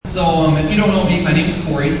So if you don't know me, my name is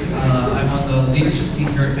Corey. I'm on the leadership team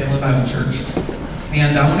here at Family Bible Church.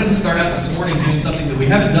 And I wanted to start out this morning doing something that we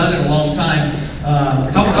haven't done in a long time,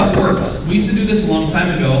 how stuff works. We used to do this a long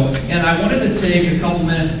time ago, and I wanted to take a couple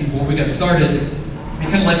minutes before we got started and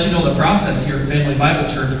kind of let you know the process here at Family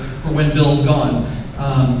Bible Church for when Bill's gone.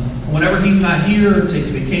 Whenever he's not here, takes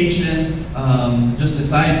vacation, just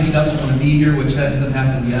decides he doesn't want to be here, which hasn't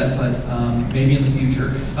happened yet, but maybe in the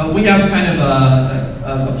future. We have kind of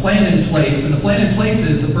a plan in place, and the plan in place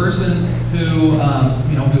is the person who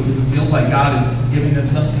feels like God is giving them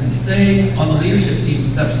something to say on the leadership team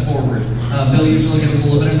steps forward. Bill usually gives a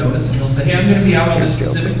little bit of notice, and he'll say, "Hey, I'm going to be out on this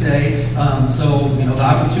specific day, so the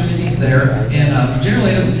opportunity's there." And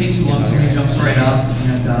generally, it doesn't take too long, so he jumps right up,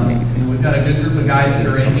 and we've got a good group of guys that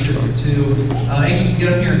are anxious to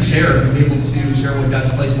get up here and share, and be able to share what God's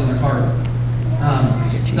placed on their heart.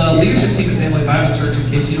 The leadership team at Family Bible Church, in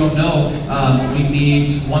case you don't know, we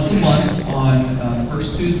meet once a month on the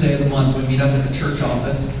first Tuesday of the month. We meet up at the church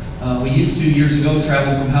office. We used to, years ago,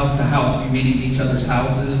 travel from house to house. We meet at each other's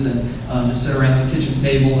houses and just sit around the kitchen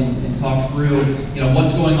table and talk through,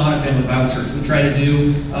 what's going on at Family Bible Church. We try to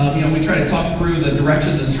do, we try to talk through the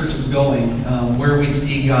direction that the church is going, where we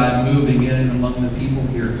see God moving in and among the people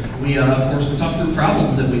here. We, of course, we talk through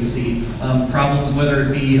problems that we see, problems whether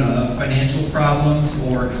it be financial problems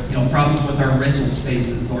or, problems with our rental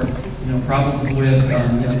spaces or, problems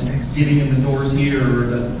with getting in the doors here or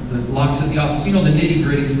the locks at the office, the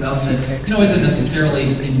nitty-gritty stuff that, isn't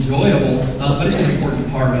necessarily enjoyable, but it's an important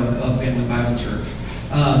part of Family Bible Church.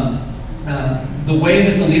 The way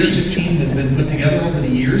that the leadership team has been put together over the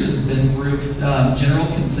years has been through general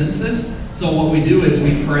consensus. So what we do is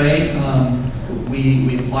we pray,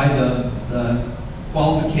 we apply the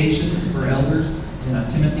qualifications for elders in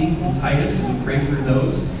Timothy and Titus, and we pray through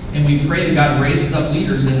those. And we pray that God raises up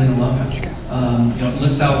leaders in and among us. It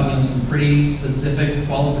lists out some pretty specific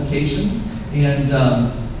qualifications. And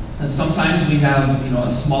sometimes we have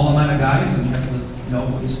a small amount of guys, and we have to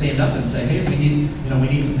we stand up and say, hey, we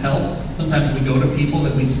need some help. Sometimes we go to people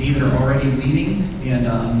that we see that are already leading and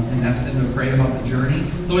ask them to pray about the journey.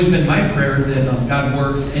 It's always been my prayer that God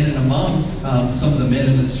works in and among some of the men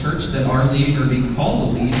in this church that are leading or being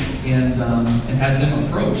called to lead and has them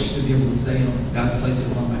approach to be able to say, God's placed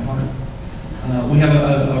this on my heart. We have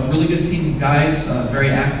a really good team of guys,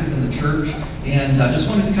 very active in the church, and I just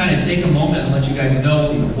wanted to kind of take a moment and let you guys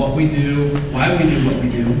know, what we do, why we do what we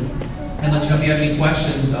do, and let you know if you have any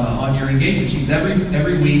questions on your engagement sheets.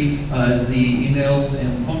 Every week is the emails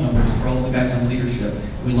and phone numbers for all the guys on leadership.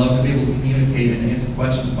 We love to be able to communicate and answer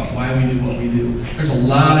questions about why we do what we do. There's a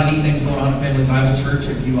lot of neat things going on at Family Bible Church.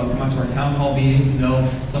 If you come out to our town hall meetings,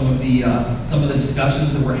 some of the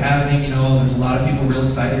discussions that we're having. There's a lot of people real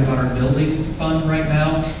excited about our building fund right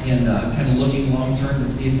now and kind of looking long term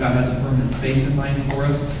to see if God has a permanent space in mind for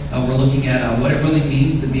us. We're looking at what it really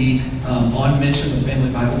means to be on mission with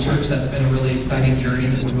Family Bible Church. That's been a really exciting journey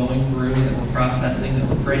that we're going through, that we're processing, that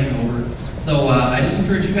we're praying over. So I just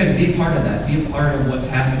encourage you guys to be a part of that. Be a part of what's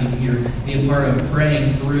happening here. Be a part of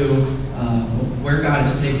praying through where God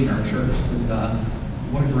is taking our church. Because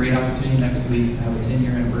what a great opportunity next week to have a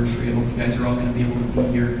 10-year anniversary. I hope you guys are all going to be able to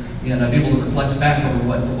be here and be able to reflect back over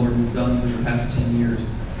what the Lord has done through the past 10 years.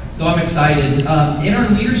 So I'm excited. In our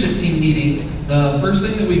leadership team meetings, the first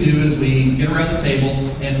thing that we do is we get around the table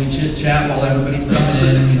and we chit-chat while everybody's coming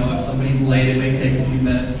in. If somebody's late, it may take a few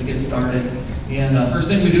minutes to get started. And first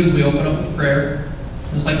thing we do is we open up with prayer,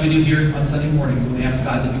 just like we do here on Sunday mornings. And we ask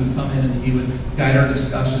God that He would come in and that He would guide our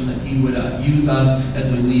discussion, that He would use us as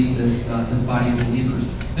we lead this body of believers.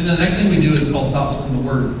 And then the next thing we do is called Thoughts from the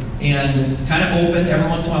Word. And it's kind of open. Every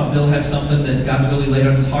once in a while, Bill has something that God's really laid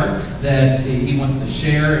on his heart that he wants to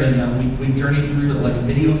share. And we've journeyed through like a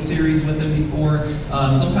video series with him before.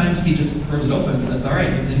 Sometimes he just throws it open and says, all right,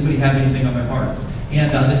 does anybody have anything on their hearts?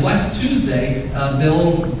 And this last Tuesday,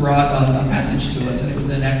 Bill brought a passage to us, and it was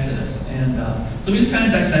in Exodus. And so we just kind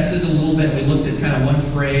of dissected it a little bit. We looked at kind of one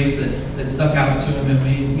phrase that stuck out to him,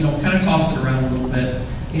 and we kind of tossed it around a little bit.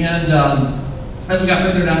 And as we got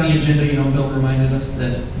further down the agenda, Bill reminded us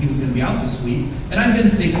that he was going to be out this week. And I've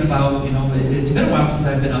been thinking about, it's been a while since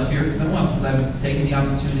I've been up here. It's been a while since I've taken the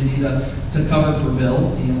opportunity to cover for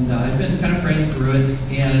Bill. And I've been kind of praying through it.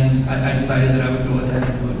 And I decided that I would go ahead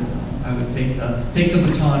and I would take the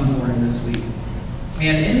baton for him this week.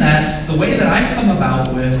 And in that, the way that I come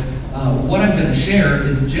about with what I'm going to share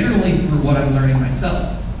is generally through what I'm learning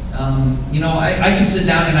myself. I can sit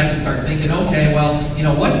down and I can start thinking, okay, well,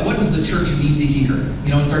 what does the church need to hear?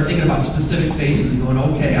 And start thinking about specific faces and going,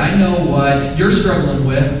 okay, I know what you're struggling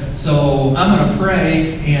with, so I'm going to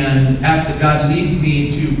pray and ask that God leads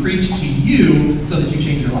me to preach to you so that you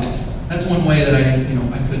change your life. That's one way that I could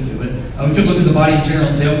do it. We could look at the body in general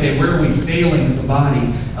and say, okay, where are we failing as a body?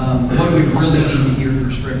 What do we really need to hear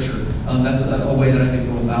through Scripture? That's a way that I could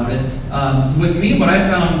go about it. With me, what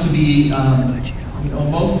I found to be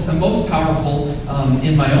most powerful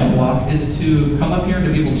in my own walk is to come up here and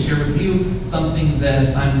to be able to share with you something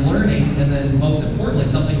that I'm learning, and then most importantly,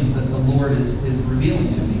 something that the Lord is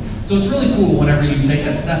revealing to me. So it's really cool whenever you take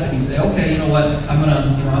that step and you say, okay, you know what, I'm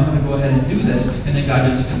gonna go ahead and do this, and then God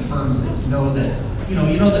just confirms it. You know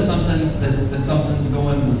that something's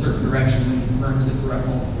going in a certain direction, and confirms it throughout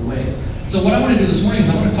multiple ways. So what I want to do this morning is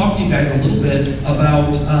I want to talk to you guys a little bit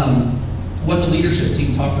about what the leadership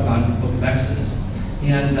team talked about in the book of Exodus.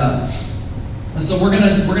 And so we're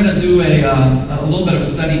gonna do a little bit of a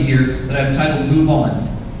study here that I've titled "Move On."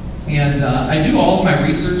 And I do all of my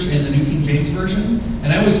research in the New King James Version,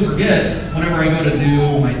 and I always forget whenever I go to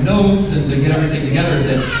do my notes and to get everything together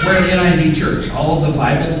that we're an NIV church. All of the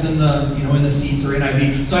Bibles in the seats are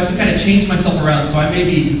NIV, so I have to kind of change myself around. So I may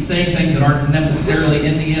be saying things that aren't necessarily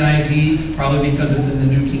in the NIV, probably because it's in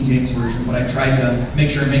the New King James Version. But I tried to make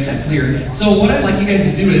sure and make that clear. So what I'd like you guys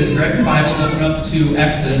to do is grab your Bibles, open up to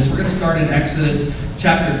Exodus. We're going to start in Exodus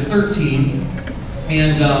chapter 13.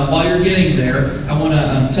 And while you're getting there, I want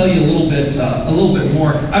to tell you a little bit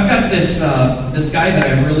more. I've got this guy that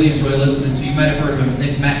I really enjoy listening to. You might have heard of him. His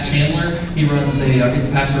name's Matt Chandler. He runs he's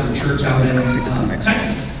a pastor of a church out in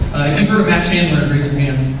Texas. If you've heard of Matt Chandler, raise your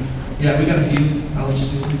hand. Yeah, we got a few college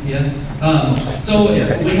students. Yeah.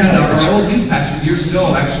 We had our old youth pastor years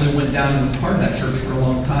ago. Actually went down and was part of that church for a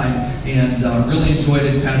long time, and really enjoyed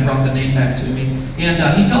it. Kind of brought the name back to me. And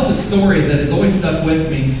he tells a story that has always stuck with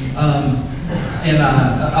me. And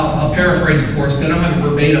I'll paraphrase, of course, because I don't have it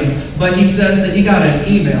verbatim, but he says that he got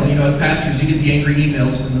an email. As pastors, you get the angry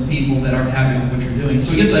emails from the people that aren't happy with what you're doing.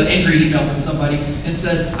 So he gets an angry email from somebody and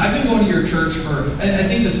says, I've been going to your church for, I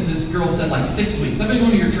think this girl said like 6 weeks. I've been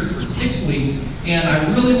going to your church for 6 weeks, and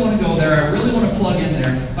I really want to go there. I really want to plug in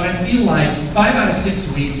there, but I feel like 5 out of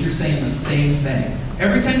 6 weeks, you're saying the same thing.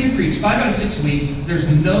 Every time you preach, 5 out of 6 weeks, there's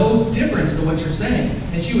no difference to what you're saying.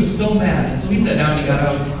 And she was so mad. And so he sat down, he got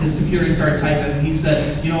out his computer, he started typing, and he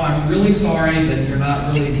said, I'm really sorry that you're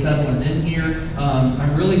not really settling in here.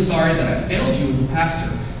 I'm really sorry that I failed you as a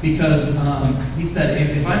pastor. Because he said,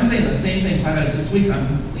 if I'm saying the same thing 5 out of 6 weeks, I'm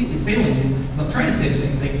completely failing you. I'm trying to say the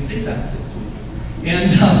same thing 6 out of 6 weeks.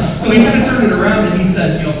 And so he kind of turned it around and he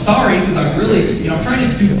said, sorry, because I'm really, I'm trying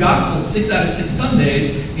to do the gospel 6 out of 6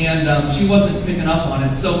 Sundays, and she wasn't picking up on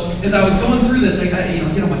it. So as I was going through this, I got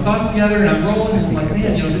get all my thoughts together, and I'm rolling, and I'm like,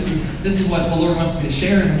 man, this is what the Lord wants me to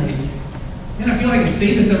share. And I'm like, man, I feel like I can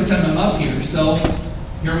say this every time I'm up here. So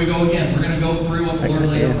here we go again. We're going to go through what the Lord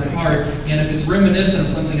laid on my heart, and if it's reminiscent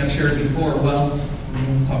of something I've shared before, well,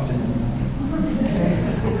 we'll talk to him.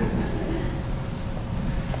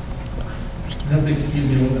 Excuse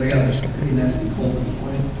me a little bit, I got a pretty nasty cold this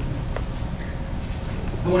morning.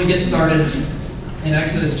 I want to get started in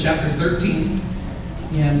Exodus chapter 13,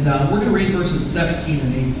 and we're going to read verses 17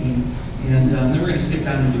 and 18, and then we're going to skip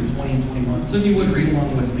down into 20 and 21. So if you would read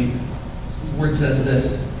along with me, the word says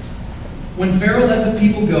this: When Pharaoh let the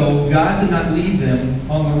people go, God did not lead them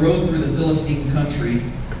on the road through the Philistine country,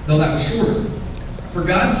 though that was shorter. For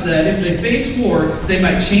God said, if they face war, they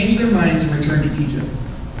might change their minds and return to Egypt.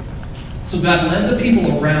 So God led the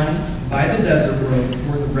people around by the desert road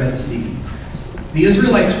toward the Red Sea. The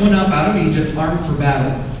Israelites went up out of Egypt armed for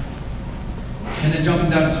battle. And then jumping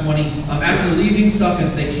down to 20, after leaving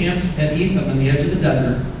Succoth, they camped at Etham on the edge of the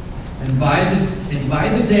desert. And by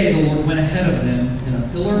the day the Lord went ahead of them in a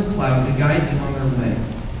pillar of cloud to guide them on their way.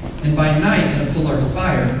 And by night in a pillar of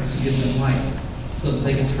fire to give them light, so that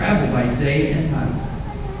they could travel by day and night.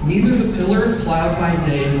 Neither the pillar of cloud by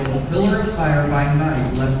day nor the pillar of fire by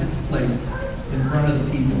night left its place in front of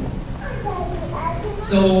the people.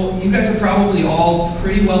 So you guys are probably all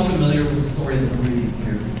pretty well familiar with the story that we're reading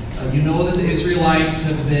here. You know that the Israelites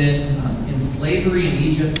have been in slavery in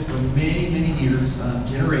Egypt for many, many years,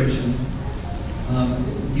 generations.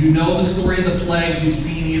 You know the story of the plagues. You've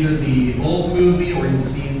seen either the old movie or you've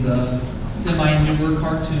seen the semi-newer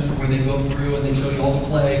cartoon where they go through and they show you all the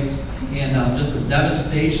plagues and just the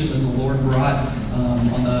devastation that the Lord brought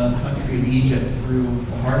on the country of Egypt through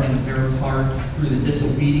the hardening of Pharaoh's heart, through the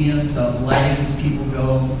disobedience of letting his people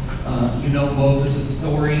go. You know Moses'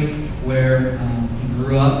 story where he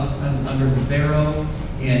grew up under the Pharaoh,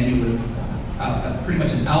 and he was pretty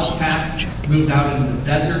much an outcast, moved out into the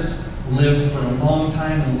desert, lived for a long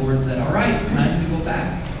time, and the Lord said, all right, time to go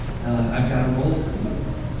back. I've got a role for you.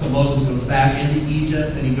 So Moses goes back into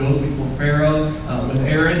Egypt, and he goes before Pharaoh with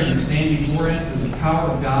Aaron, and they stand before him through the power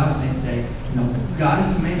of God, and they say, God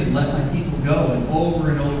has commanded, let my people go. And over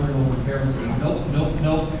and over and over, Pharaoh says, nope, nope,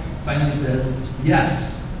 nope. Finally says,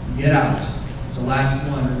 yes, get out. The last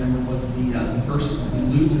one, remember, was the first one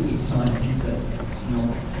who loses his son. He said,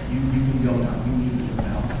 you can go now. You need to go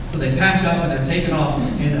now. So they pack up and they're taken off.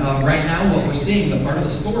 And right now what we're seeing, the part of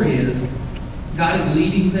the story is, God is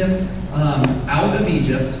leading them out of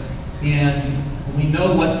Egypt, and we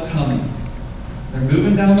know what's coming. They're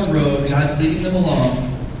moving down the road, God's leading them along,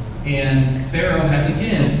 and Pharaoh has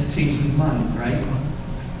again changed his mind, right?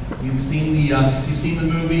 You've seen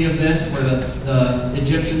the movie of this where the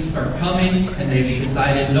Egyptians start coming and they've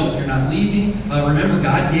decided, nope, you're not leaving. Remember,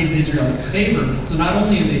 God gave the Israelites favor. So not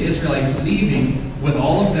only are the Israelites leaving with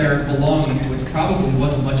all of their belongings, which probably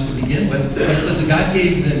wasn't much to begin with, but it says that God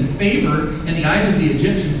gave them favor in the eyes of the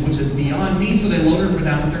Egyptians, which is beyond me, so they loaded them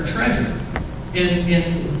down with their treasure.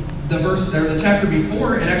 In the verse or the chapter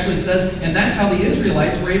before, it actually says, and that's how the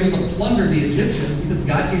Israelites were able to plunder the Egyptians, because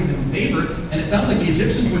God gave them favor. And it sounds like the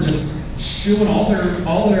Egyptians were just shooing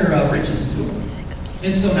all their riches to them.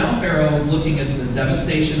 And so now Pharaoh is looking at the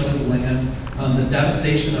devastation of his land, the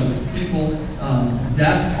devastation of his people,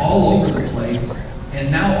 death all over the place, and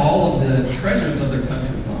now all of the treasures of their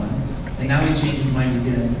country are gone. And now he's changed his mind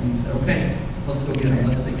again, and he said, okay, let's go get them,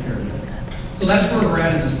 let's take care of this. So that's where we're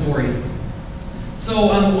at in the story. So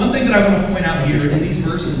one thing that I want to point out here in these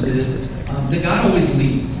verses is that God always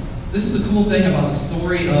leads. This is the cool thing about the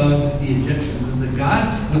story of the Egyptians, is that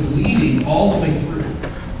God was leading all the way through.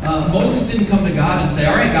 Moses didn't come to God and say,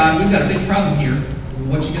 all right, God, we've got a big problem here.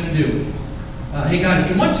 What you going to do? Hey, God, if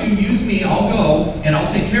you want to use me, I'll go and I'll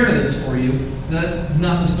take care of this for you. That's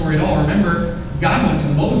not the story at all. Remember, God went to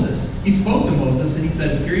Moses. He spoke to Moses and he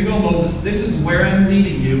said, here you go, Moses. This is where I'm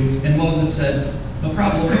leading you. And Moses said, no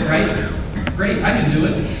problem, right? Great, I can do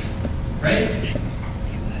it. Right?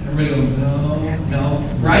 Everybody goes, no.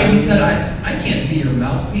 Right? He said, I can't be your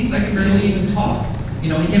mouthpiece. I can barely even talk. He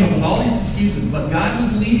came up with all these excuses, but God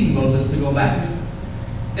was leading Moses to go back.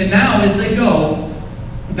 And now, as they go,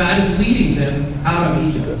 God is leading them out of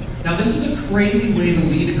Egypt. Now, this is a crazy way to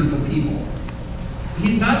lead a group of people.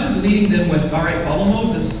 He's not just leading them with, all right, follow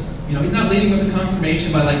Moses. He's not leading with a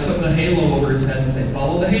confirmation by putting a halo over his head and saying,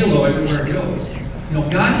 follow the halo everywhere it goes.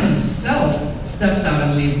 God himself steps out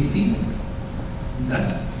and leads the people.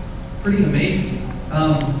 That's pretty amazing.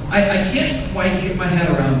 I can't quite get my head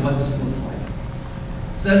around what this looked like.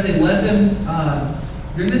 It says they led them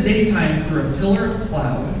during the daytime through a pillar of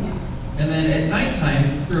cloud, and then at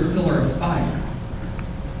nighttime through a pillar of fire.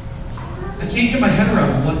 I can't get my head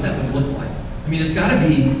around what that would look like. It's got to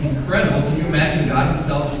be incredible. Can you imagine God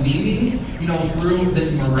himself leading, through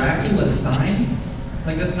this miraculous sign?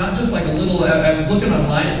 That's not just a little. I was looking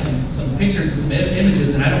online at some pictures and some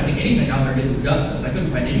images, and I don't think anything out there did justice. I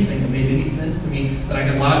couldn't find anything that made any sense to me that I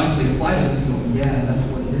could logically apply to this and go, yeah, that's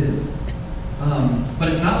what it is. But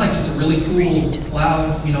it's not just a really cool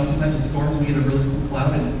cloud. Sometimes in storms we get a really cool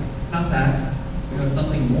cloud, and it's not that. It's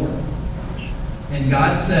something more. And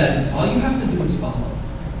God said, all you have to do is follow.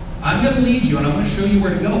 I'm going to lead you, and I'm going to show you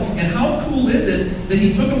where to go. And how cool is it that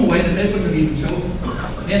he took them away that they wouldn't have even chosen?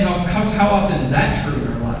 And how often is that true in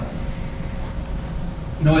our life?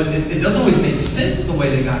 It doesn't always make sense the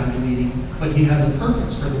way that God is leading, but he has a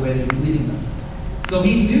purpose for the way that he's leading us. So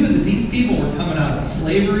he knew that these people were coming out of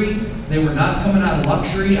slavery. They were not coming out of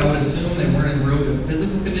luxury. I would assume they weren't in real good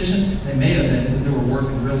physical condition. They may have been because they were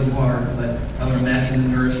working really hard, but I would imagine the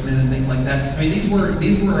nourishment and things like that. These were a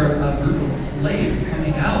group of slaves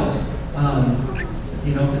coming out,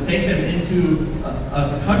 to take them into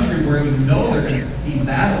a country where they're going to see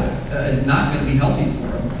battle is not going to be healthy for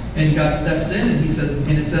them. And God steps in and he says,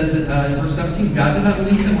 and it says that in verse 17, God did not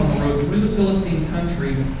lead them on the road through the Philistine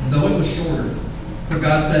country, though it was shorter. For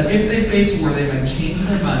God said, if they face war, they might change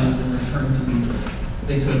their minds and return to Egypt.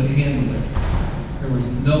 They couldn't handle it. There was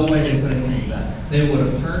no way they could have handled that. They would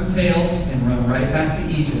have turned tail and run right back to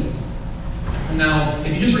Egypt. And now,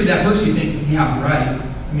 if you just read that verse, you think, yeah, right.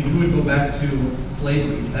 Who would go back to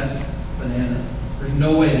slavery? That's bananas. There's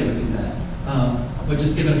no way they would do that. But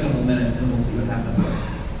just give it a couple minutes and we'll see what happens.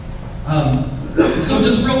 So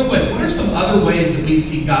just real quick, what are some other ways that we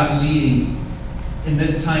see God leading in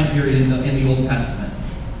this time period in the Old Testament?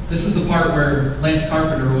 This is the part where Lance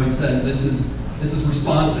Carpenter always says, this is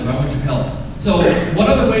responsive, I want your help. So what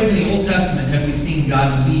other ways in the Old Testament have we seen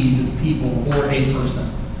God lead his people or a person?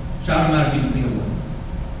 Shout them out if you can think of one.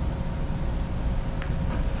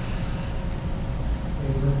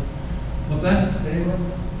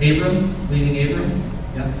 Abram, leading Abram,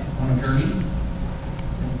 yeah, on a journey.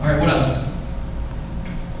 All right, what else?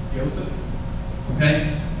 Joseph.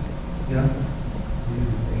 Okay, yeah.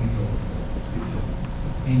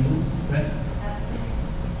 Angels, okay.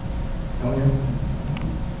 Oh, yeah.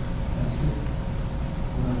 Esther.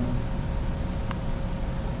 What else?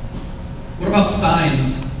 What about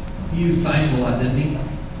signs? He used signs a lot, didn't he?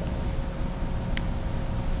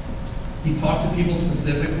 He talked to people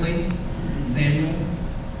specifically. Samuel.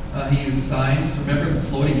 He used signs. Remember the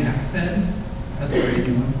floating axe head? That's a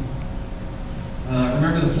crazy one.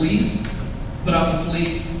 Remember the fleece? Put out the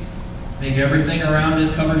fleece. Make everything around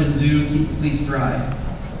it covered in dew. Keep the fleece dry.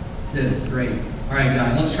 Did it. Great. All right,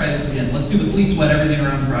 God, let's try this again. Let's do the fleece, wet everything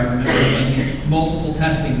around dry. Remember, it's like multiple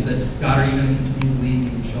testings that God, are you going to continue to lead me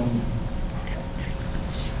and show me?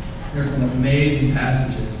 There's some amazing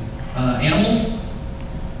passages. Animals.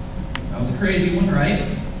 That was a crazy one,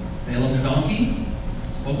 right? Balaam's donkey.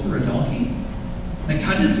 Spoke through a donkey. Like,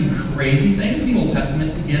 God did some crazy things in the Old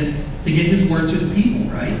Testament to get his word to the people,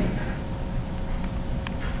 right?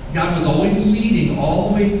 God was always leading all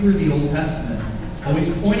the way through the Old Testament, always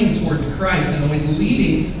pointing towards Christ and always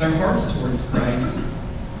leading their hearts towards Christ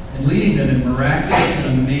and leading them in miraculous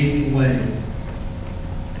and amazing ways.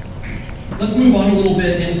 Let's move on a little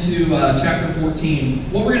bit into chapter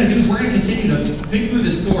 14. What we're going to do is we're going to continue to pick through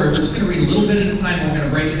this story. We're just going to read a little bit at a time. We're going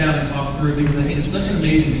to break it down and talk through it because I think it's such an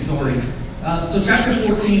amazing story. So chapter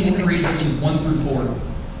 14, we're going to read verses 1 through 4.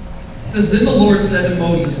 It says, Then the Lord said to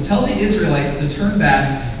Moses, Tell the Israelites to turn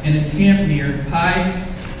back and encamp near Pi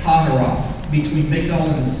Hahiroth, between Migdol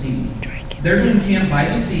and the sea. They're to encamp by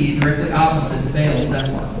the sea, directly opposite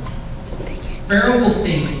Baal-Zebulun. Pharaoh will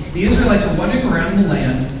think the Israelites are wandering around the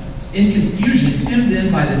land in confusion, hemmed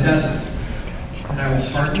in by the desert. And I will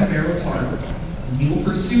harden Pharaoh's heart, and he will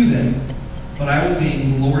pursue them, but I will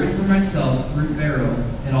gain glory for myself through Pharaoh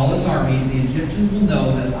and all his army, and the Egyptians will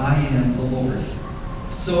know that I am the Lord.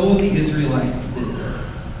 So the Israelites did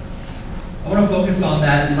this. I want to focus on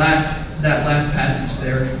that last passage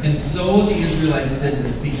there. And so the Israelites did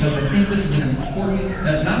this, because I think this is an important,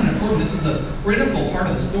 this is a critical part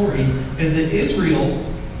of the story, is that Israel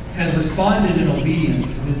has responded in obedience to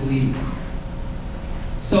his leading.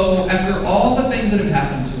 So after all the things that have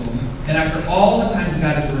happened to him, and after all the times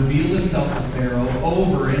God has revealed himself to Pharaoh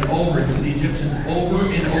over and over, and to the Egyptians over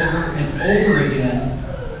and over and over again,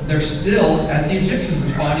 they're still, as the Egyptians,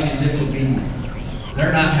 responding in disobedience.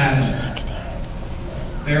 They're not having it.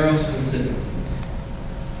 Pharaoh specifically.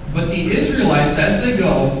 But the Israelites, as they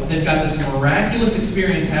go, they've got this miraculous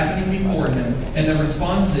experience happening before them, and the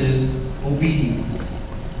response is obedience.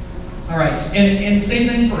 All right, and same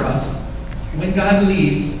thing for us. When God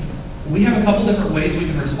leads, we have a couple different ways we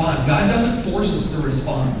can respond. God doesn't force us to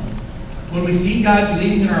respond. When we see God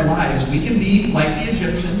leading in our lives, we can be like the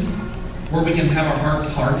Egyptians, where we can have our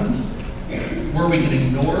hearts hardened, where we can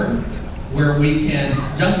ignore, where we can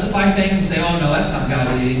justify things and say, oh no, that's not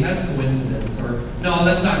God leading, that's coincidence, or no,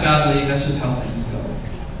 that's not God leading, that's just how things go.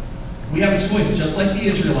 We have a choice, just like the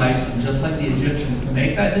Israelites and just like the Egyptians, to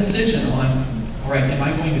make that decision on, all right, am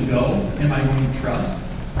I going to go? Am I going to trust?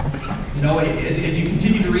 You know, as you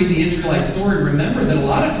continue to read the Israelite story, remember that a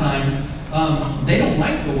lot of times they don't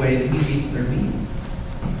like the way that he meets their needs.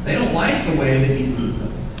 They don't like the way that he leads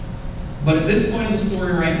them. But at this point in the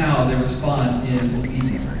story right now, they respond in obedience.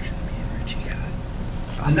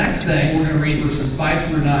 The next thing, we're going to read verses 5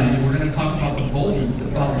 through 9, and we're going to talk about the boldness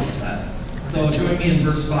that follows that. So join me in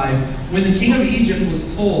verse 5. When the king of Egypt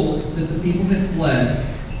was told that the people had fled,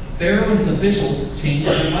 Pharaoh and his officials changed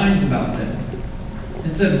their minds about them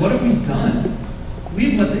and said, what have we done?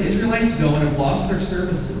 We've let the Israelites go and have lost their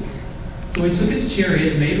services. So he took his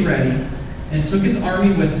chariot made ready and took his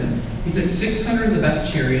army with him. He took 600 of the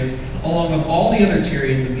best chariots, along with all the other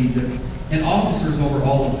chariots of Egypt, and officers over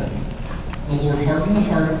all of them. The Lord hardened the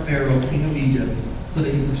heart of Pharaoh, king of Egypt, so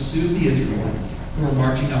that he pursued the Israelites, who were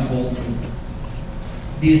marching out boldly.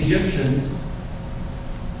 The Egyptians,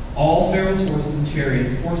 all Pharaoh's horses and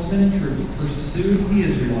chariots, horsemen and troops, pursued the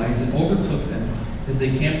Israelites and overtook them as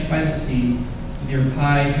they camped by the sea near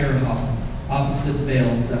Pi Hahiroth, opposite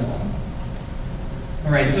Baal-Zebulun.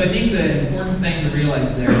 All right, so I think the important thing to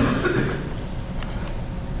realize there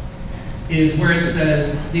is where it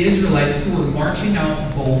says the Israelites who were marching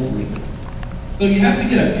out boldly. So you have to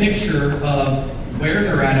get a picture of where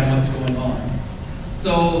they're at and what's going on.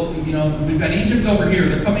 So, you know, we've got Egypt over here.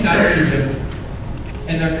 They're coming out of Egypt,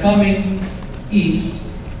 and they're coming east,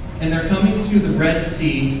 and they're coming to the Red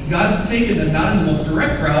Sea. God's taken them not in the most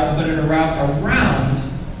direct route, but in a route around,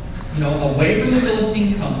 you know, away from the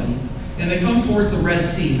Philistine company, and they come towards the Red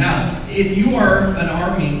Sea. Now, if you are an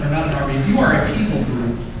army, or not an army, if you are a people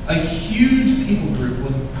group, a huge people group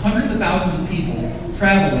with hundreds of thousands of people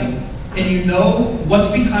traveling, and you know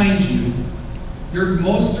what's behind you, your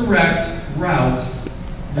most direct route,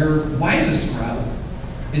 your wisest route,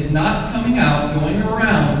 is not coming out, going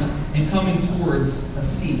around, and coming towards a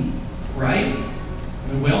sea, right? I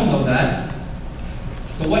mean, we all know that.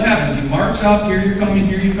 So what happens? You march up, here you're coming,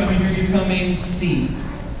 here you're coming, here you're coming, sea.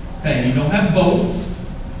 Okay, you don't have boats,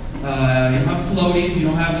 you don't have floaties, you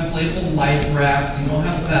don't have inflatable life rafts, you don't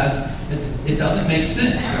have vests. It doesn't make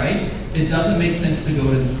sense, right? It doesn't make sense to go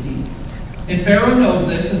to the sea. And Pharaoh knows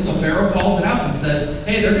this, and so Pharaoh calls it out and says,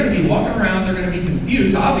 hey, they're going to be walking around, they're going to be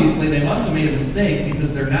confused. Obviously, they must have made a mistake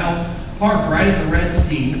because they're now parked right at the Red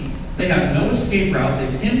Sea. They have no escape route.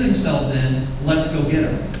 They've pinned themselves in. Let's go get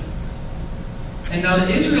them. And now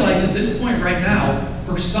the Israelites at this point right now,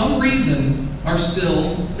 for some reason, are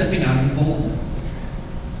still stepping out in boldness.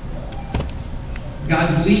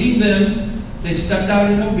 God's leading them. They've stepped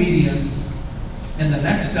out in obedience. And the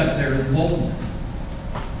next step there is boldness.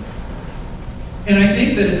 And I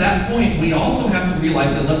think that at that point, we also have to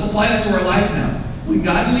realize that let's apply that to our lives now. When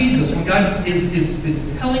God leads us, when God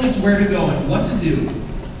is telling us where to go and what to do,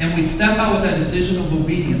 and we step out with that decision of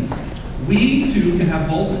obedience, we too can have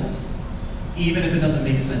boldness, even if it doesn't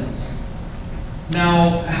make sense.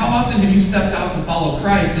 Now, how often have you stepped out and followed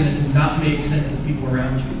Christ and it did not make sense to the people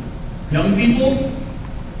around you? Young people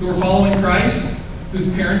who are following Christ,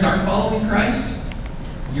 whose parents aren't following Christ,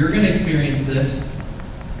 you're going to experience this.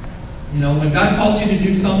 You know, when God calls you to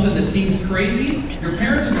do something that seems crazy, your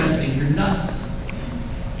parents are going to think you're nuts.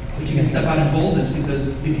 But you can step out in boldness because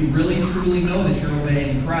if you really truly know that you're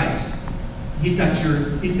obeying Christ, He's got your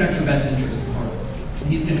best interest at heart. And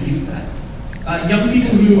He's going to use that. Young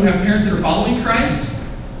people who have parents that are following Christ,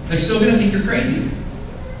 they're still going to think you're crazy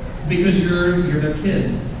because you're their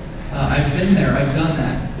kid. I've been there. I've done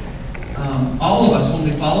that. All of us, when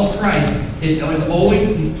we follow Christ,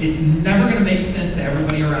 it's never going to make sense to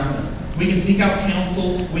everybody around us. We can seek out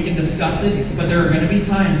counsel, we can discuss it, but there are going to be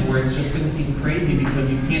times where it's just going to seem crazy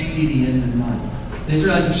because you can't see the end in mind. The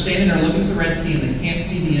Israelites are standing there looking at the Red Sea and they can't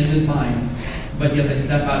see the end in mind, but yet they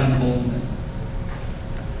step out in boldness.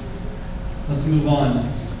 Let's move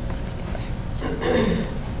on.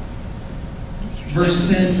 Verse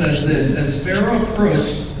 10 says this, as Pharaoh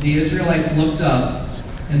approached, the Israelites looked up,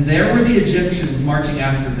 and there were the Egyptians marching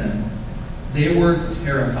after them. They were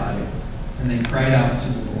terrified, and they cried out to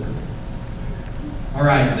the Lord. All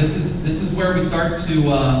right, this is where we start to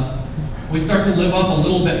live up a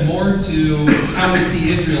little bit more to how we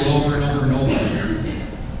see Israel over and over and over again.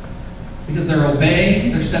 Because they're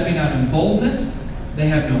obeying, they're stepping out in boldness, they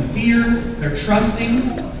have no fear, they're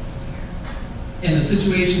trusting, and the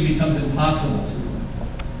situation becomes impossible to them.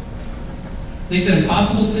 I think that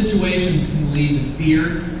impossible situations can lead to fear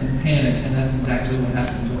and panic, and that's exactly what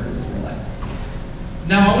happened to our Israelites.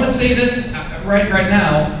 Now, I want to say this right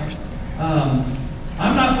now.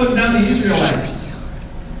 I'm not putting down the Israelites.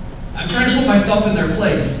 I'm trying to put myself in their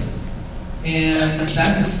place. And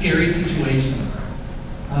that's a scary situation.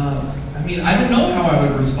 I don't know how I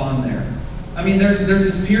would respond there. There's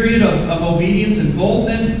this period of obedience and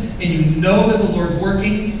boldness, and you know that the Lord's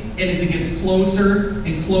working, and as it gets closer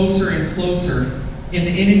and closer and closer, and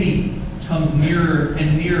the enemy comes nearer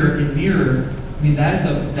and nearer and nearer, that's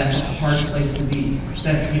a hard place to be.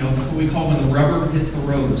 That's what we call when the rubber hits the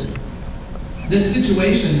road. This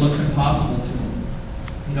situation looks impossible to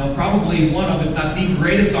him. Probably one of, if not the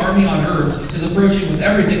greatest army on earth is approaching with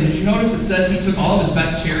everything. Did you notice it says he took all of his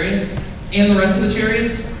best chariots and the rest of the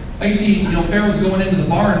chariots? I can see, Pharaoh's going into the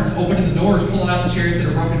barns, opening the doors, pulling out the chariots that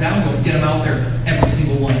are broken down, going, get them out there. Every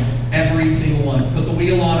single one. Every single one. Put the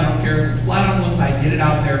wheel on, I don't care if it's flat on one side, get it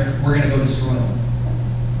out there, we're going to go destroy them.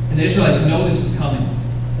 And the Israelites know this is coming.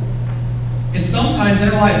 And sometimes in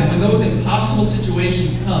our lives, when those impossible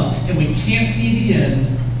situations come and we can't see the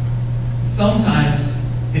end, sometimes,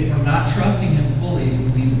 if we're not trusting Him fully, it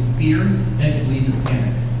can lead to fear and it can lead to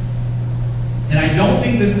panic. And I don't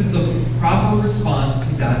think this is the proper response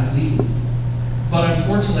to God's leading. But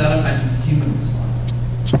unfortunately, a lot of times it's a human response.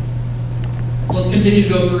 So let's continue to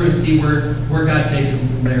go through and see where God takes them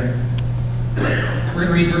from there. We're going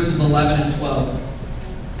to read verses 11 and 12.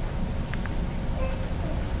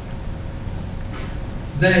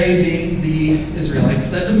 They, being the Israelites,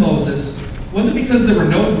 said to Moses, was it because there were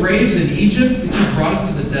no graves in Egypt that you brought us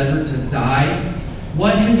to the desert to die?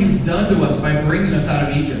 What have you done to us by bringing us out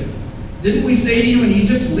of Egypt? Didn't we say to you in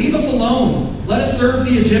Egypt, leave us alone, let us serve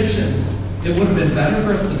the Egyptians? It would have been better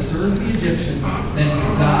for us to serve the Egyptians than to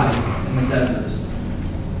die in the desert.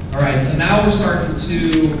 All right, so now we're starting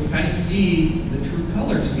to kind of see the true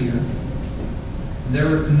colors here.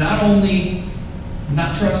 They're not only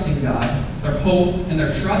not trusting God. Their hope and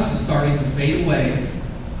their trust is starting to fade away,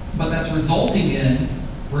 but that's resulting in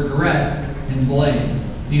regret and blame.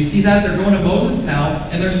 Do you see that? They're going to Moses now,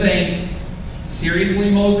 and they're saying,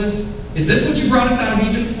 seriously, Moses? Is this what you brought us out of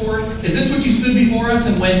Egypt for? Is this what you stood before us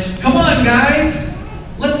and went, come on, guys,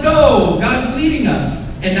 let's go. God's leading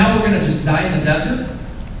us. And now we're going to just die in the desert?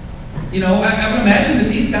 You know, I would imagine that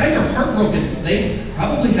these guys are heartbroken. They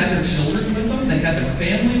probably had their children with them. They had their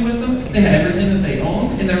family with them. They had everything that they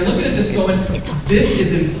owned. And they're looking at this going, this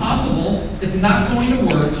is impossible. It's not going to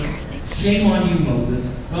work. Shame on you,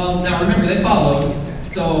 Moses. Well, now remember, they followed.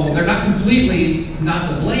 So they're not completely not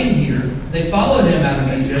to blame here. They followed him out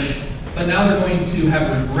of Egypt. But now they're going to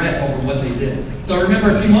have regret over what they did. So I remember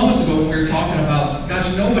a few moments ago when we were talking about,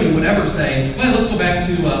 gosh, nobody would ever say, well, let's go back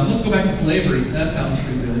to slavery. That sounds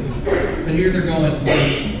pretty good. But here they're going,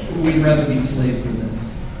 we'd rather be slaves than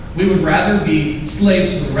this. We would rather be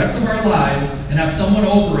slaves for the rest of our lives and have someone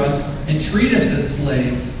over us and treat us as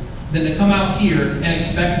slaves than to come out here and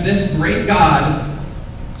expect this great God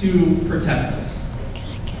to protect us.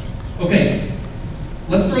 Okay,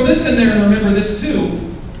 let's throw this in there and remember this too.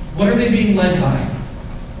 What are they being led by?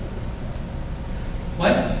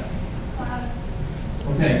 What?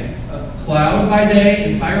 Okay, a cloud by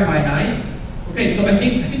day and fire by night. Okay, so I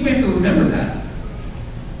think we have to remember that.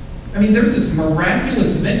 I mean, there's this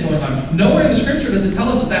miraculous event going on. Nowhere in the Scripture does it tell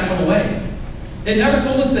us that went away. It never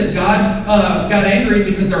told us that God got angry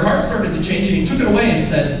because their heart started to change and He took it away and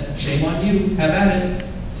said, shame on you, have at it,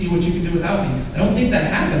 see what you can do without me. I don't think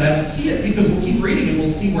that happened. I don't see it because we'll keep reading and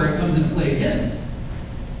we'll see where it comes into play again.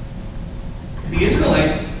 The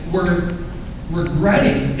Israelites were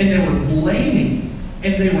regretting and they were blaming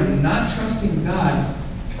and they were not trusting God,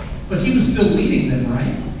 but He was still leading them,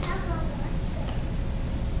 right?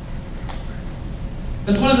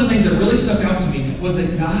 That's one of the things that really stuck out to me was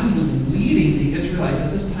that God was leading the Israelites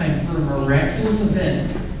at this time through a miraculous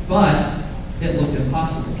event, but it looked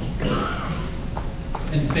impossible.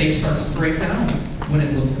 And faith starts to break down when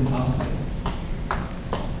it looks impossible.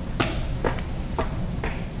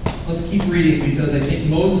 Let's keep reading because I think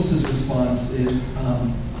Moses' response is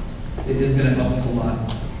going to help us a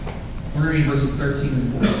lot. We're going to read verses 13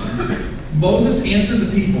 and 14. Moses answered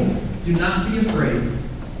the people, do not be afraid.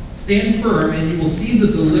 Stand firm and you will see the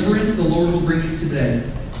deliverance the Lord will bring you today.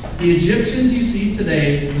 The Egyptians you see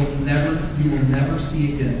today you will never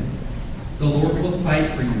see again. The Lord will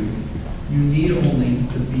fight for you. You need only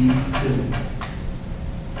to be still.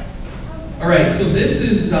 All right, so this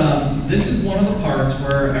is one of the parts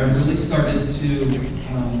where I really started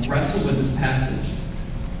to wrestle with this passage.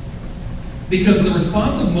 Because the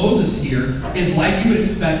response of Moses here is like you would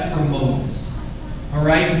expect from Moses. All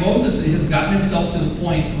right, Moses has gotten himself to the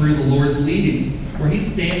point where the Lord's leading, where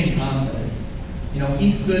he's standing confident. You know,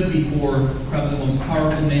 he stood before probably the most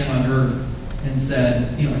powerful man on earth and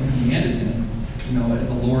said, you know, and commanded him, you know, at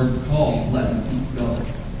the Lord's call, let him go.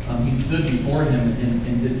 He stood before him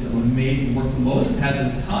and did some amazing works. And Moses has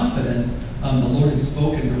this confidence. The Lord has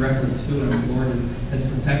spoken directly to him. The Lord has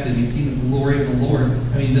protected him. He's seen the glory of the Lord.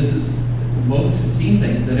 I mean, Moses has seen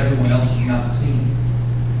things that everyone else has not seen.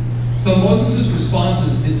 So Moses' response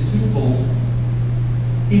is twofold.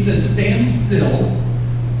 He says, stand still.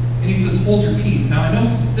 And he says, hold your peace. Now, I know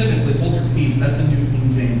specifically, hold your peace. That's a New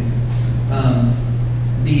King James.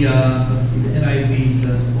 Let's see, the NIV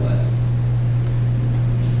says what?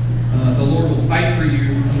 The Lord will fight for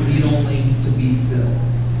you. You need only to be still.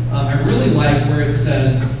 I really like where it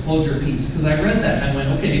says, hold your peace. Because I read that and I went,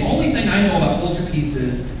 okay, the only thing I know about hold your peace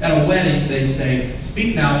is, at a wedding, they say,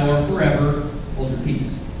 speak now or forever, hold your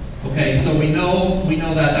peace. Okay, so we know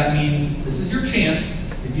that means this is your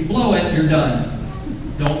chance. If you blow it, you're done.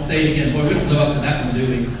 Don't say it again. Boy, we don't live up to that one, do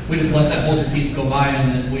we? We just let that hold your peace go by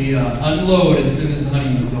and then we unload as soon as the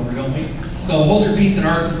honeymoon's over, don't we? So hold your peace in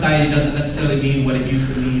our society doesn't necessarily mean what it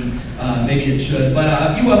used to mean. Maybe it should. But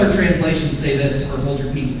a few other translations say this for hold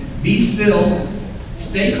your peace. Be still,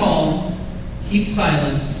 stay calm, keep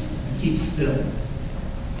silent, and keep still.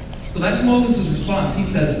 So that's Moses' response. He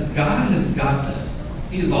says, God has got this.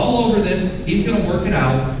 He is all over this. He's going to work it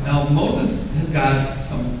out. Now, Moses has got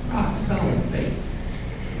some rock solid faith.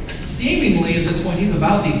 Seemingly, at this point, he's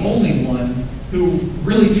about the only one who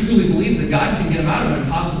really truly believes that God can get him out of an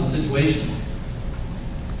impossible situation.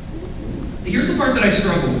 Here's the part that I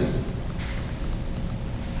struggle with.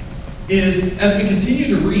 Is, as we continue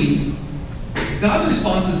to read, God's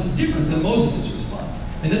response is different than Moses' response.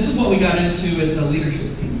 And this is what we got into at the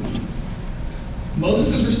leadership team.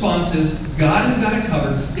 Moses' response is, God has got it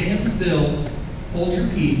covered. Stand still. Hold your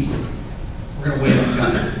peace. We're going to wait on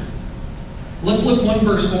God. Let's look one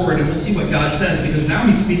verse forward and we'll see what God says, because now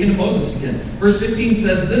he's speaking to Moses again. Verse 15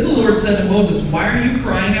 says, "Then the Lord said to Moses, 'Why are you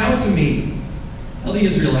crying out to me?'" Tell the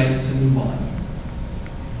Israelites to move on.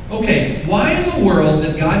 Okay, why in the world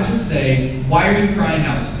did God just say, "Why are you crying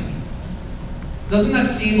out to me"? Doesn't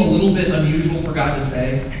that seem a little bit unusual for God to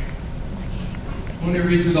say? When we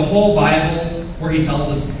read through the whole Bible, where he tells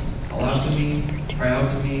us, "Call out to me, cry out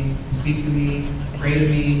to me, speak to me, pray to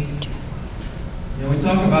me." We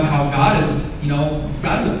talk about how God is,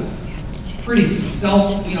 God's a pretty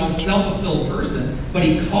self-fulfilled person, but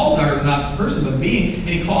he calls our, not person, but being, and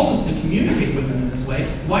he calls us to communicate with him in this way.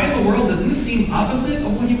 Why in the world doesn't this seem opposite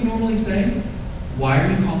of what he would normally say? Why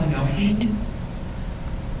are you calling out to me?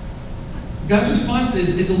 God's response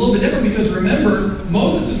is a little bit different, because remember,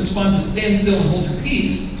 Moses' response is stand still and hold your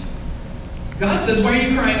peace. God says, "Why are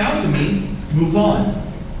you crying out to me? Move on."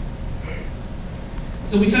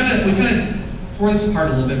 So we kind of tore this apart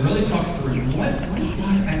a little bit, really talk through what is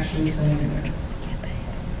God actually saying there.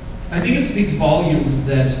 I think it speaks volumes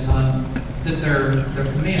that their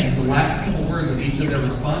command, the last couple words of each of their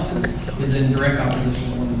responses, is in direct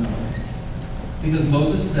opposition to one another. Because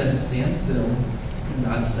Moses said, "Stand still," and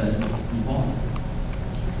God said, "Move on."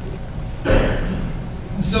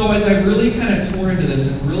 So as I really kind of tore into this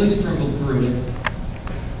and really struggled through it,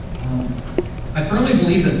 I firmly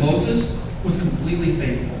believe that Moses was completely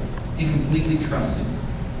faithful and completely trusting.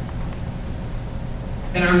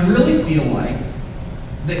 And I really feel like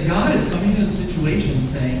that God is coming into the situation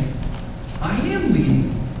saying, "I am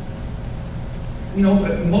leading."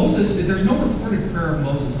 Moses, there's no recorded prayer of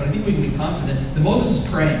Moses, but I think we can be confident that Moses is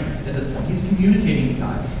praying at this point. He's communicating with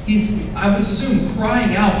God. He's, I would assume,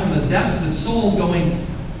 crying out from the depths of his soul, going,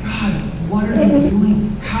 "God, what are you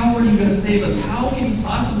doing? How are you going to save us? How can you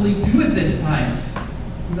possibly do it this time?"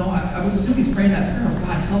 I would assume he's praying that prayer of,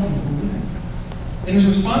 "God, help me believe." And his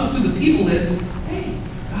response to the people is, "Hey,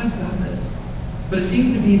 God's got this." But it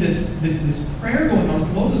seems to be this prayer going on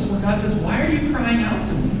with Moses where God says, "Why are you crying out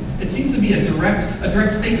to me?" It seems to be a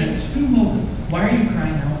direct statement to Moses. Why are you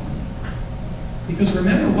crying out? Because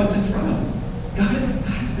remember what's in front of him. God's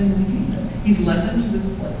been leading them. He's led them to this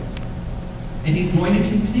place. And he's going to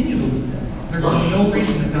continue to lead them. There's no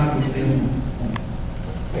reason that God would fail them at this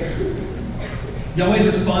point. Yahweh's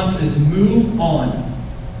response is move on.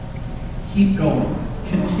 Keep going.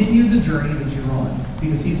 Continue the journey that you're on,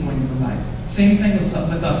 because he's going to provide. Same thing with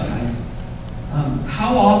us, guys.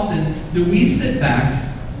 How often do we sit back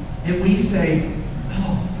and we say,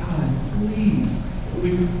 "Oh, God, please."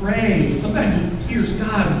 We pray, sometimes with tears,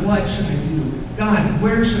 "God, what should I do? God,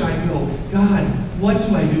 where should I go? God, what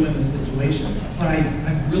do I do in this situation?" But I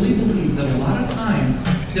really believe that a lot of times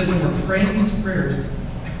that when we're praying these prayers,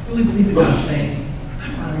 I really believe that God's saying,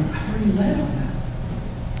 I've already led on that.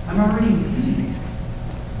 I'm already leading.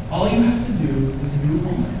 All you have to do is move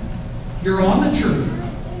on. You're on the journey.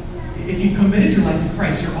 If you've committed your life to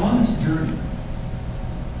Christ, you're on this journey.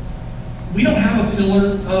 We don't have a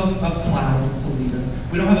pillar of cloud to lead us.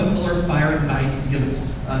 We don't have a pillar of fire at night to give us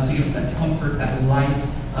that comfort, that light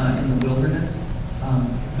in the wilderness.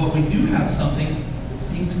 But we do have something that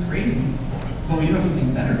seems crazy, but we do have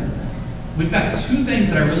something better than that. We've got two things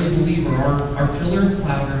that I really believe are our pillar of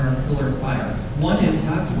cloud and our pillar of fire. One is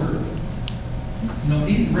God's Word.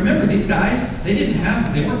 Remember these guys, they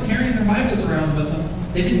weren't carrying their Bibles around with them.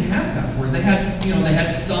 They didn't have God's Word. They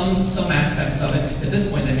had some aspects of it. At this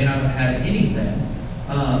point, they may not have had anything.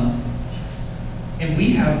 And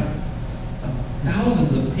we have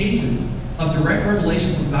thousands of pages of direct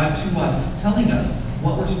revelation from God to us, telling us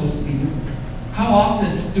what we're supposed to be doing. How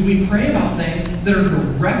often do we pray about things that are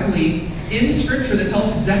directly in Scripture that tell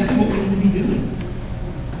us exactly what we need to be doing?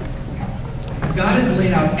 God has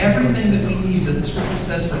laid out everything that we need, that the Scripture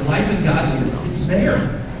says for life and godliness. It's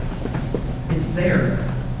there. It's there.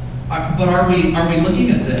 But are we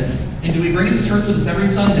looking at this, and do we bring it to church with us every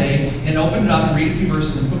Sunday and open it up and read a few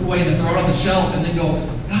verses and put it away and then throw it on the shelf and then go,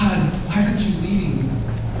 "God, why aren't you leading me?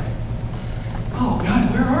 Oh, God,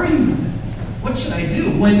 where are you in this? What should I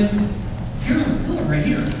do?" When here's our pillar right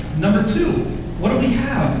here. Number two, what do we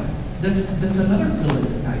have that's another pillar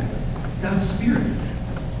that guides us? God's Spirit.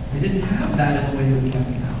 They didn't have that in the way that we have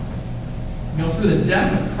it now. Through the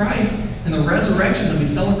death of Christ and the resurrection that we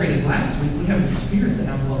celebrated last week, we have a Spirit that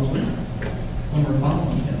now dwells with us when we're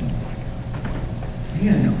following Him.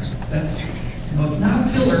 Again, it's not a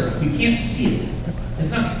pillar. We can't see it.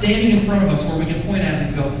 It's not standing in front of us where we can point at it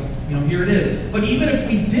and go, here it is. But even if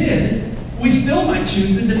we did, we still might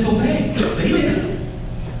choose to disobey. They did.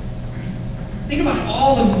 Think about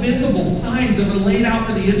all the visible signs that were laid out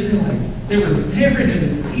for the Israelites. They were there and it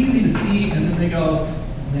was easy to see, and then they go,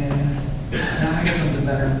 nah, I got something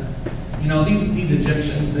better. You know, these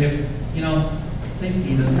Egyptians, they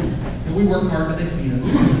feed us. And we work hard, but they feed us.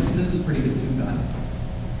 This is pretty good too, God.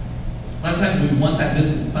 A lot of times we want that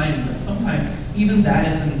business assignment, but sometimes even that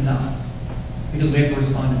isn't enough because we have to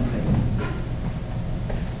respond in faith.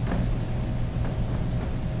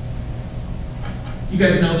 You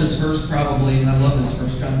guys know this verse probably, and I love this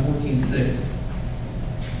verse, John 14:6.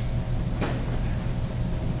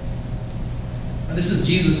 And this is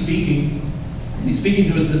Jesus speaking. He's speaking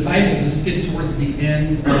to his disciples. This is getting towards the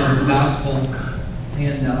end of the gospel.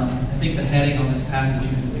 And I think the heading on this passage,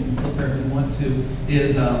 you can flip there if you want to,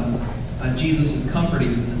 is Jesus is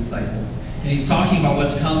comforting his disciples. And he's talking about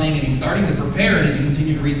what's coming, and he's starting to prepare. And as you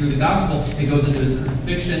continue to read through the gospel, it goes into his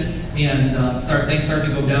crucifixion, and things start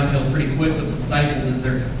to go downhill pretty quick with the disciples as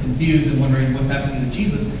they're confused and wondering what's happening to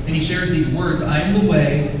Jesus. And he shares these words, I am the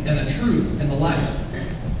way and the truth and the life.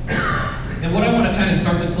 And what I want to kind of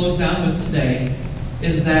start to close down with today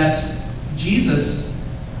is that Jesus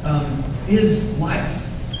is life.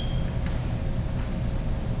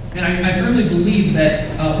 And I firmly believe that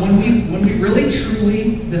when we really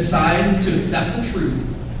truly decide to accept the truth,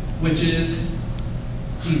 which is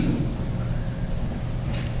Jesus,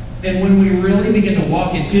 and when we really begin to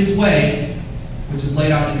walk in his way, which is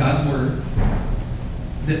laid out in God's word,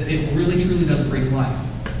 that it really truly does bring life.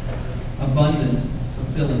 Abundant,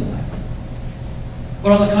 fulfilling life.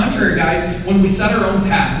 But on the contrary, guys, when we set our own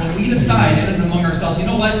path, when we decide in and among ourselves, you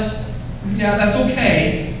know what? Yeah, that's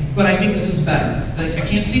okay, but I think this is better. Like, I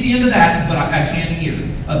can't see the end of that, but I can here.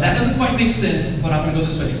 That doesn't quite make sense, but I'm going to go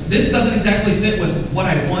this way. This doesn't exactly fit with what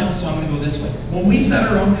I want, so I'm going to go this way. When we set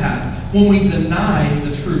our own path, when we deny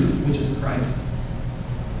the truth, which is Christ,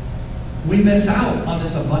 we miss out on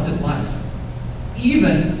this abundant life.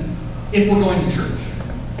 Even if we're going to church.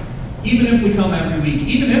 Even if we come every week.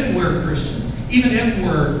 Even if we're Christians. Even if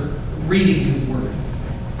we're reading his word.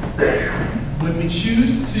 When we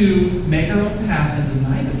choose to make our own path and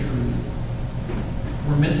deny the truth,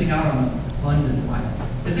 we're missing out on an abundant life.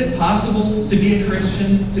 Is it possible to be a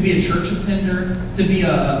Christian, to be a church attender, to be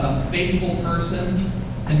a faithful person,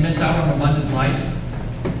 and miss out on abundant life?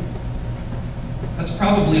 That's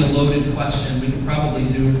probably a loaded question. We could probably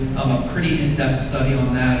do a pretty in-depth study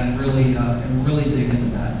on that and really dig into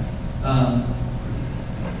that.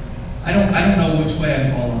 I don't know which way I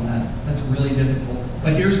fall on that. That's really difficult.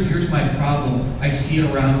 But here's my problem. I see it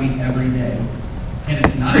around me every day. And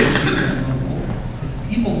it's not just people that know the Lord. It's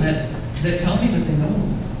people that tell me that they know the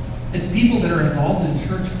Lord. It's people that are involved in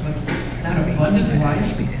church. Like that abundant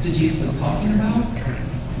life that Jesus is talking about,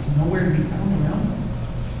 it's nowhere to be found around them.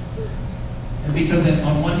 And because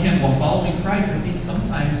on one hand, while following Christ, I think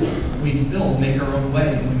sometimes we still make our own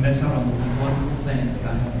way and we miss out on the wonderful thing that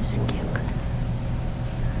God has in store for us.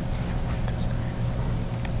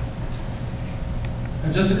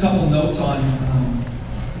 Just a couple notes on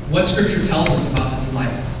what Scripture tells us about this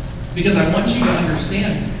life. Because I want you to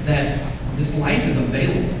understand that this life is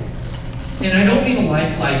available. And I don't mean a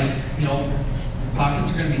life like, your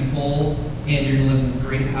pockets are going to be full and you're going to live in this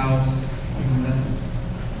great house.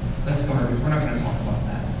 That's garbage. We're not going to talk about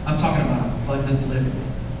that. I'm talking about abundant living.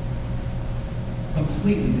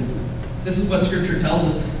 Completely different. This is what Scripture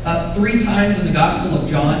tells us. 3 times in the Gospel of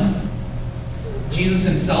John, Jesus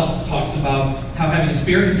himself talks about how having a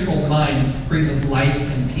spirit-controlled mind brings us life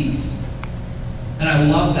and peace. And I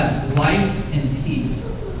love that. Life and peace.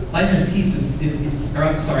 Life and peace Jesus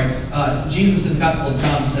in the Gospel of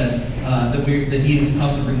John said that he has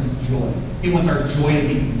come to bring us joy. He wants our joy to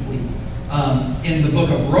be complete. In the book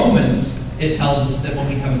of Romans, it tells us that when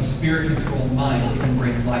we have a spirit-controlled mind, it can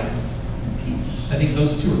bring life and peace. I think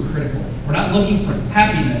those two are critical. We're not looking for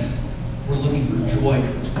happiness. We're looking for joy,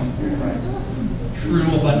 which comes through Christ. True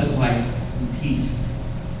abundant life and peace.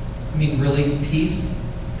 I mean, really, peace?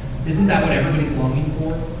 Isn't that what everybody's longing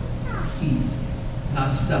for? Peace.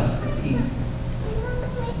 Not stuff, but peace.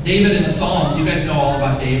 David in the Psalms, you guys know all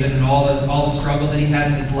about David and all the struggle that he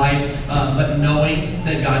had in his life, but knowing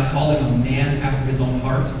that God called him a man after his own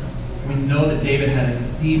heart, we know that David had a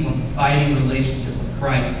deep, abiding relationship with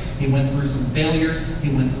Christ. He went through some failures,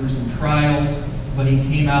 he went through some trials, but he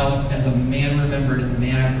came out as a man remembered and a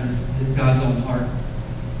man after God's own heart.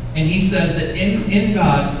 And he says that in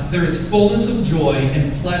God there is fullness of joy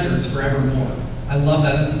and pleasures forevermore. I love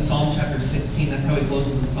that. That's in Psalm chapter 16. That's how he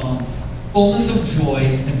closes the psalm. Fullness of joy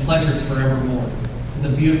and pleasures forevermore. It's a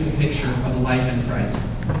beautiful picture of the life in Christ.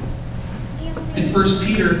 In 1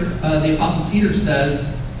 Peter, the Apostle Peter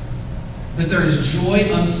says that there is joy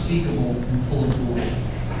unspeakable and full of glory.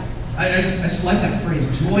 I just like that phrase,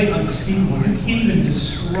 joy unspeakable. You can't even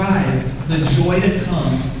describe the joy that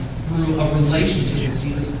comes through a relationship with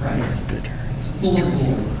Jesus Christ, full of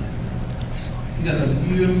glory. I think that's a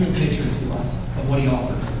beautiful picture to us of what he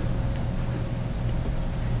offers.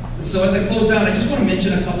 So as I close down, I just want to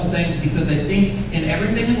mention a couple things because I think in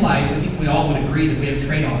everything in life, I think we all would agree that we have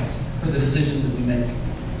trade-offs for the decisions that we make.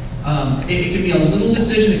 It could be a little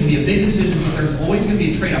decision, it can be a big decision, but there's always going to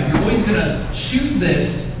be a trade-off. You're always going to choose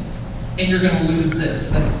this, and you're going to lose this.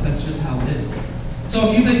 That's just how it is. So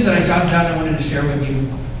a few things that I jotted down I wanted to share with you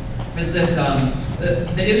is that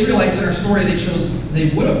the Israelites in our story,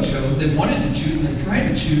 they wanted to choose, and they tried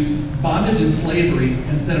to choose bondage and slavery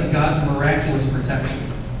instead of God's miraculous protection.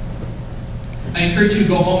 I encourage you to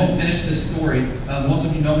go home and finish this story. Most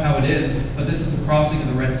of you know how it is, but this is the crossing of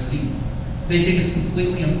the Red Sea. They think it's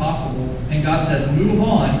completely impossible, and God says, move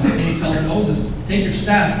on, and he tells Moses, take your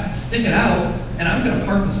staff, stick it out, and I'm going to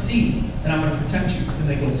part the sea, and I'm going to protect you. And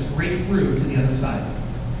they go straight through to the other side.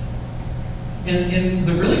 And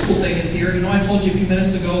the really cool thing is here, I told you a few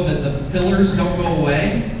minutes ago that the pillars don't go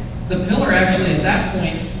away. The pillar actually at that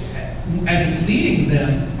point, as it's leading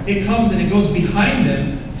them, it comes and it goes behind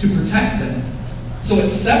them to protect them. So it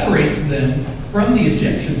separates them from the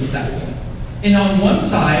Egyptians at that point. And on one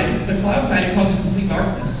side, the cloud side, it causes complete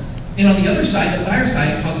darkness. And on the other side, the fire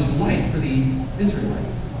side, it causes light for the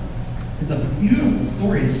Israelites. It's a beautiful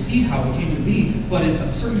story to see how it came to be, but at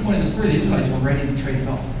a certain point in the story, the Israelites were ready to trade it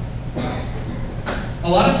off. A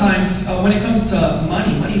lot of times, when it comes to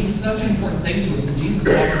money is such an important thing to us. And Jesus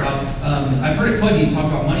talked about, I've heard it Pudgy talk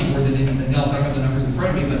about money more than anything else. I don't have the numbers in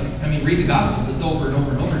front of me, but read the Gospels. It's over and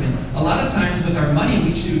over and over again. A lot of times with our money,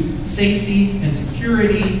 we choose safety and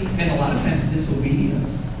security, and a lot of times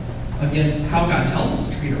disobedience against how God tells us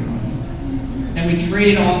to treat our money. And we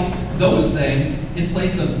trade off those things in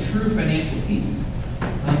place of true financial peace.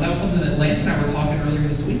 That was something that Lance and I were talking earlier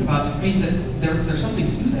this week about. That there's something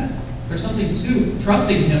to that. There's something to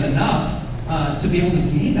trusting Him enough to be able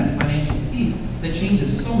to gain that financial peace that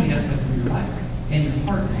changes so many aspects of your life and your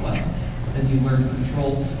heart as well, as you learn to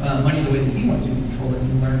control money the way that He wants you to control it,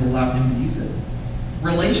 and you learn to allow Him to use it.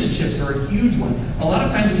 Relationships are a huge one. A lot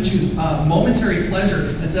of times we choose momentary pleasure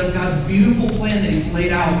instead of God's beautiful plan that He's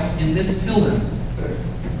laid out in this pillar.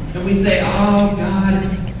 And we say, oh, God,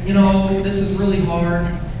 this is really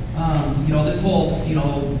hard. This whole,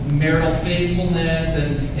 marital faithfulness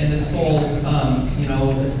and this whole,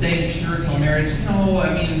 staying pure till marriage.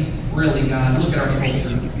 Really, God, look at our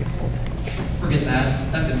culture. Forget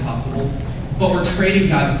that. That's impossible. But we're trading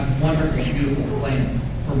God's wonderful, beautiful plan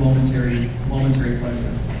for momentary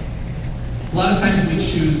pleasure. A lot of times we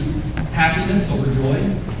choose happiness over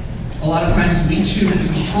joy. A lot of times we choose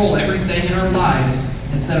to control everything in our lives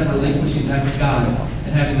instead of relinquishing that to God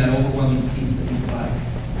and having that overwhelming peace that He provides.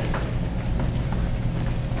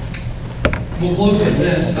 We'll close with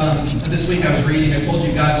this. This week I was reading, I told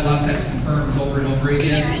you God a lot of times confirms over and over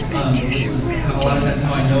again, which is a lot of times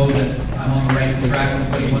how I know that I'm on the right track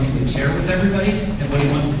with what He wants me to share with everybody and what He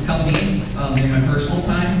wants to tell me in my personal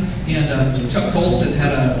time. And Chuck Colson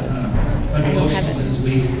had a devotional this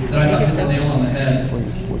week that I thought hit the nail on the head.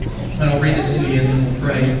 And I'll read this to you and then we'll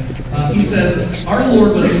pray. He says, our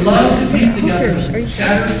Lord would love to piece together a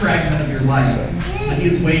shattered fragment of your life, but He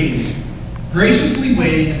is waiting, graciously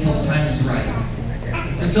waiting until the time is right.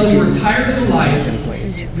 Until you are tired of the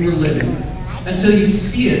life you are living. Until you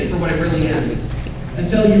see it for what it really is.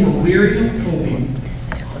 Until you are weary of coping,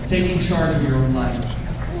 taking charge of your own life.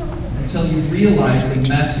 Until you realize the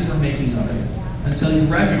mess you are making of it. Until you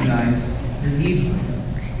recognize your need for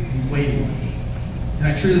Him. He's waiting. And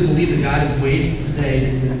I truly believe that God is waiting today that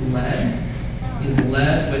He is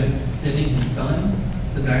led with sending His Son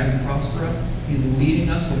to die on the cross for us. He's leading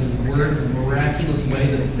us with His Word in a miraculous way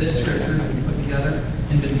that this Scripture has been put together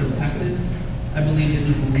and been protected. I believe that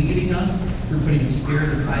He's leading us through putting His Spirit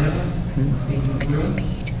inside of us and speaking through us.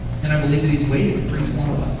 And I believe that He's waiting for each one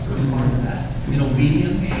of us to respond to that in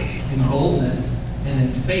obedience, in boldness, and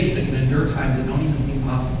in faith that can endure times that don't even seem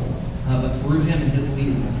possible, but through Him and His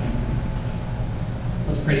leading.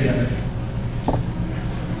 Let's pray together.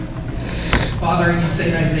 Father, you say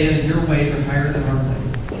in Isaiah that your ways are higher than our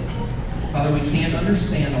ways. Father, we can't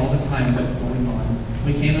understand all the time what's going on.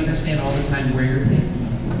 We can't understand all the time where you're taking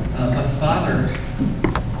us. But Father,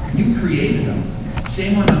 you created us.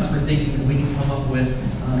 Shame on us for thinking that we can come up with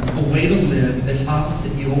a way to live that's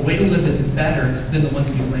opposite you, a way to live that's better than the one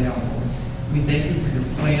that you laid out for us. We thank you for your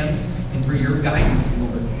plans and for your guidance,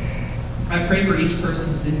 Lord. I pray for each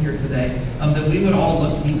person that's in here today that we would all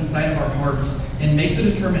look deep inside of our hearts and make the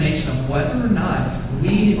determination of whether or not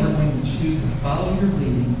we are going to choose to follow your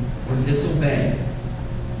leading or disobey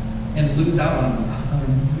and lose out on an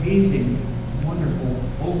amazing, wonderful,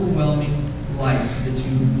 overwhelming life that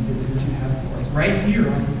you have for us right here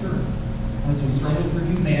on this earth. As we struggle through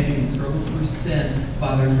humanity and struggle through sin,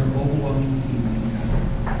 Father, your overwhelming peace can guide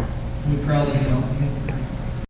us. We cry all this once again.